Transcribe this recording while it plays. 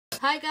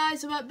Hi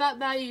guys, welcome back to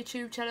my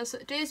YouTube channel. So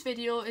today's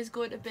video is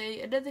going to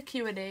be another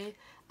Q&A.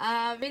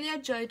 I really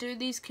enjoy doing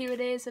these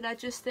Q&As and I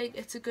just think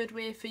it's a good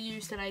way for you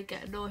to like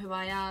get to know who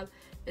I am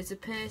as a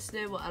person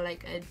and what I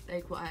like and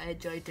what I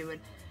enjoy doing.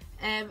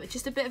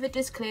 Just a bit of a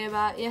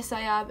disclaimer, yes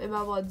I am in my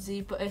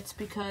onesie, but it's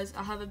because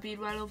I haven't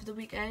been well over the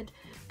weekend,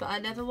 but I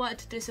never wanted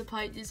to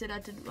disappoint you and I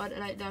didn't want to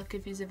like not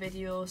give you a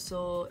video,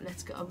 so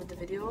let's get on with the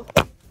video.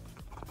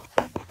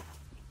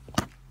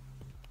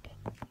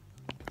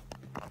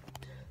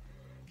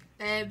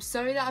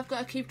 Sorry that I've got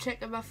to keep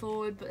checking my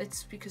phone, but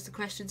it's because the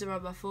questions are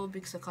on my phone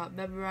because I can't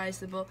memorise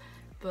them all,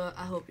 but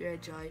I hope you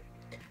enjoy.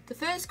 The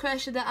first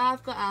question that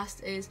I've got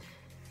asked is,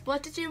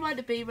 what did you want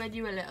to be when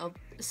you were little?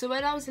 So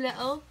when I was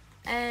little,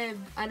 I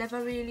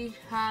never really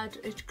had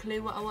a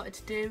clue what I wanted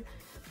to do,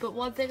 but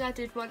one thing I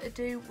did want to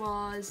do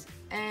was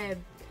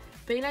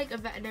be like a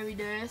veterinary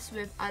nurse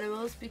with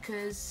animals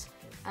because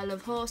I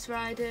love horse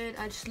riding,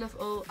 I just love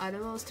all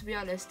animals to be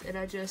honest, and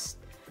I just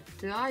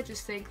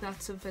think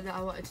that's something that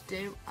I wanted to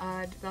do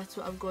and that's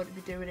what I'm going to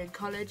be doing in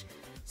college.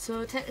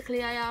 So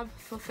technically I am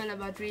fulfilling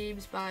my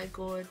dreams by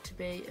going to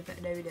be a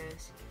veterinary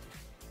nurse.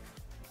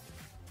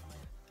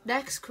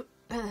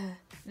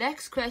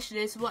 Next question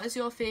is, what is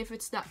your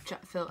favourite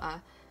Snapchat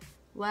filter?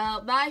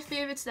 Well, my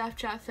favourite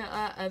Snapchat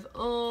filter of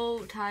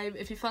all time,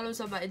 if you follow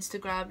us on my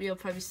Instagram you'll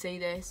probably see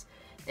this,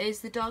 is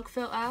the dog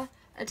filter.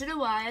 I don't know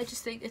why, I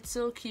just think it's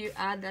so cute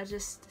and I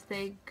just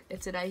think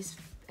it's a nice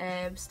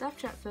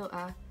Snapchat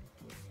filter.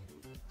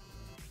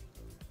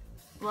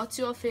 What's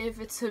your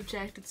favourite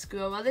subject at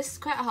school? Well, this is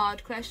quite a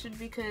hard question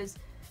because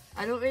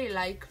I don't really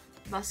like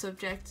my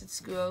subjects at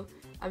school.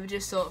 I'm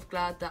just sort of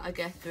glad that I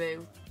get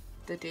through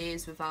the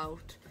days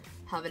without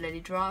having any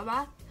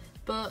drama.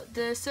 But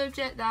the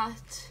subject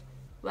that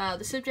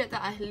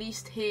I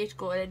least hate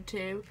going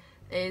into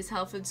is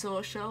health and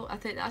social. I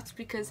think that's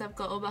because I've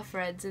got all my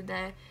friends in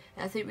there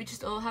and I think we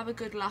just all have a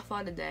good laugh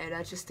on in there and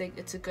I just think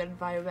it's a good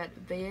environment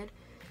to be in.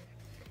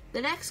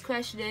 The next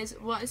question is,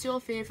 what is your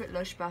favourite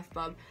Lush bath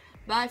bomb?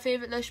 My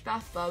favourite Lush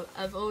bath bomb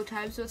of all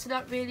time, so it's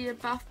not really a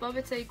bath bomb,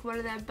 it's like one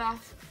of them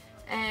bath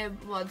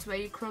ones where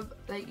you crumble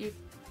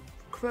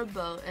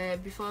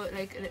before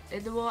like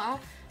in the water.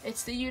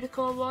 It's the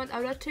unicorn one.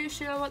 I'm not too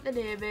sure what the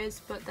name is,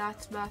 but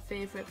that's my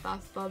favourite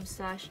bath bomb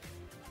slash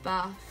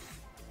bath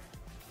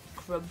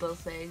crumble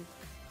thing.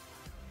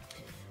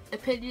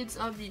 Opinions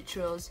on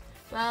mutuals.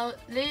 Well,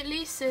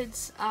 lately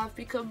since I've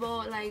become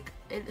more like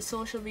into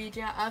social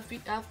media,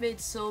 I've made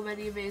so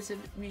many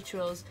amazing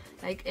mutuals,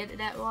 like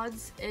internet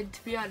ones, and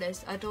to be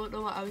honest, I don't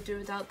know what I would do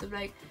without them.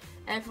 Like,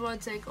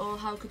 everyone's like, oh,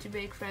 how could you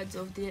make friends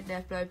over the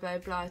internet, blah blah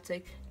blah, it's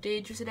like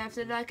dangerous and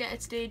everything. I get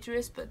it's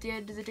dangerous, but at the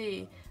end of the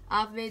day,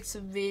 I've made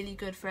some really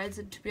good friends,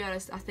 and to be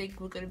honest, I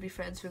think we're going to be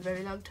friends for a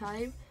very long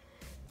time.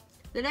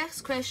 The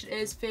next question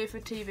is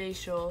favourite TV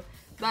show.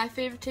 My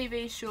favourite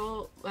TV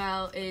show,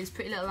 well, is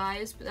Pretty Little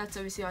Liars, but that's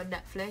obviously on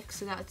Netflix,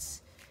 so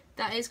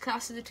that is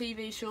classed as a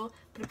TV show.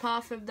 But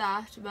apart from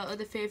that, my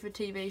other favourite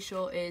TV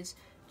show is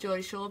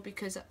Geordie Shore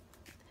because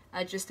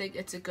I just think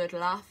it's a good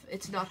laugh.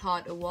 It's not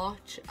hard to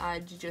watch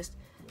and you just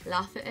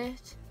laugh at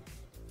it.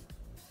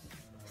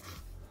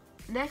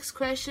 Next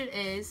question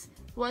is,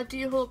 what do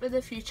you hope in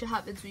the future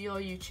happens with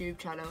your YouTube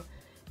channel?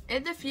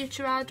 In the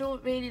future, I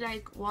don't really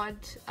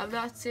I'm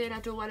not saying I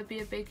don't want to be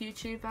a big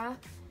YouTuber,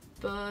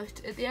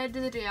 but at the end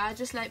of the day, I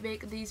just like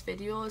making these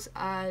videos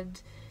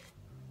and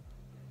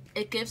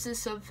it gives us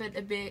something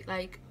to make,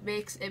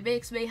 it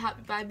makes me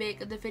happy by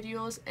making the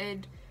videos,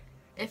 and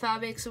if I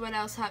make someone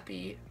else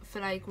happy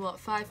for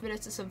 5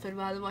 minutes or something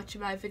while they're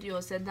watching my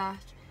videos, then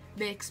that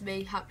makes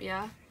me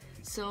happier.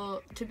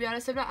 So to be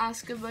honest, I'm not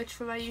asking much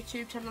for my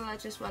YouTube channel, I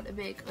just want to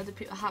make other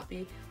people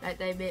happy like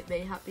they make me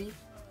happy.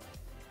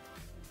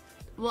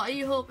 What are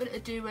you hoping to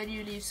do when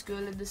you leave school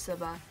in the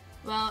summer?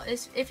 Well,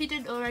 if you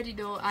didn't already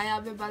know, I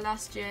am in my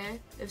last year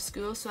of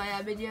school, so I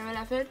am in year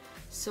 11,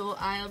 so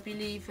I'll be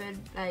leaving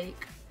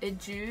in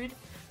June.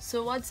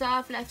 So once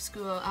I've left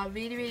school, I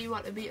really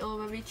want to meet all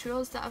my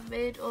mutuals that I've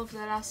made over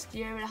the last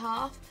year and a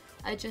half.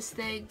 I just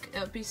think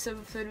it'll be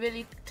something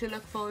really to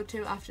look forward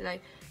to after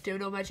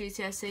doing all my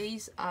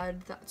GCSEs,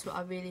 and that's what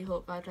I really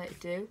hope I'd like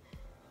to do.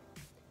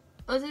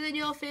 Other than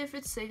your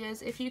favourite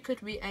singers, if you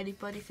could meet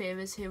anybody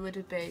famous, who would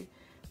it be?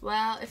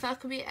 Well, if I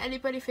could meet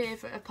anybody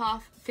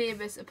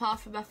famous apart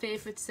from my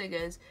favourite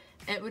singers,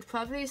 it would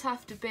probably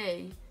have to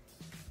be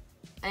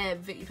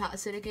Vicky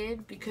Patterson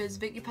again, because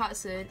Vicky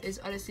Patterson is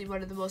honestly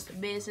one of the most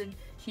amazing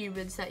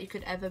humans that you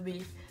could ever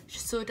meet.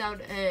 She's so down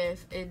to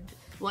earth, and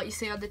what you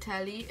see on the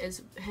telly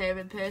is her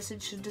in person.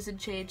 She doesn't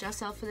change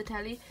herself for the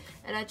telly,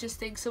 and I just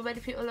think so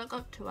many people look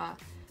up to her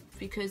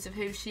because of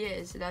who she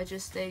is, and I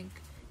just think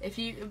if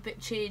you can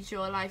change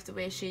your life the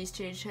way she's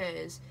changed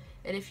hers,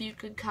 and if you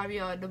can carry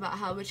on no matter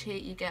how much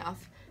hate you get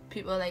off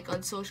people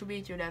on social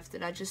media and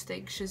everything, I just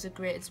think she's a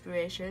great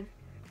inspiration.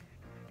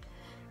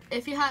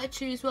 If you had to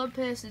choose one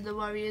person in the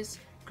Warriors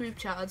group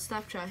chat on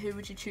Snapchat, who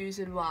would you choose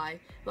and why?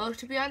 Well,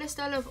 to be honest,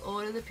 I love all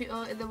of the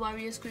people in the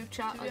Warriors group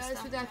chat. To be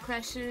honest with that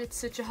question, it's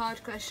such a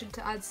hard question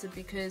to answer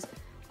because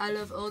I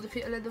love all the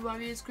people in the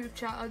Warriors group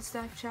chat on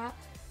Snapchat.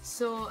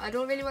 So I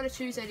don't really want to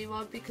choose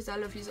anyone because I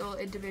love you all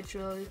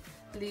individually,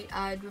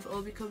 and we've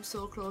all become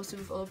so close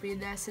and we've all been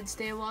there since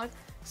day one.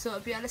 So to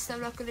be honest,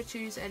 I'm not going to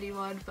choose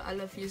anyone, but I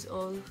love you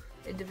all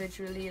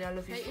individually and I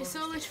love you. Thank you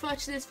so much for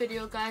watching this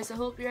video, guys. I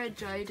hope you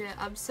enjoyed it.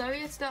 I'm sorry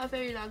it's not a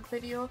very long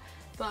video,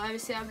 but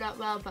obviously I'm not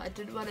well, but I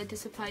didn't want to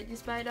disappoint you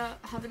by not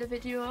having a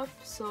video up,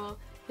 so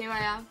here I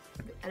am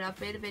and I've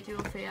made a video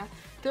for you.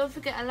 Don't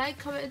forget to like,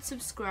 comment and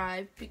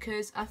subscribe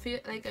because I feel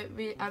like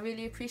I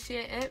really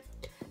appreciate it.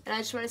 And I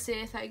just want to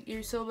say thank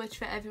you so much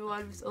for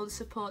everyone with all the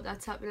support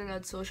that's happening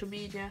on social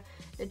media,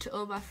 and to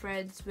all my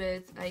friends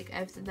with like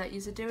everything that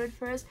you're doing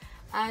for us.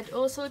 And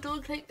also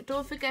don't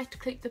forget to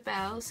click the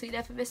bell so you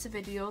never miss a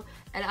video,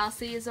 and I'll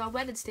see you on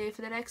Wednesday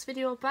for the next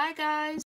video. Bye guys!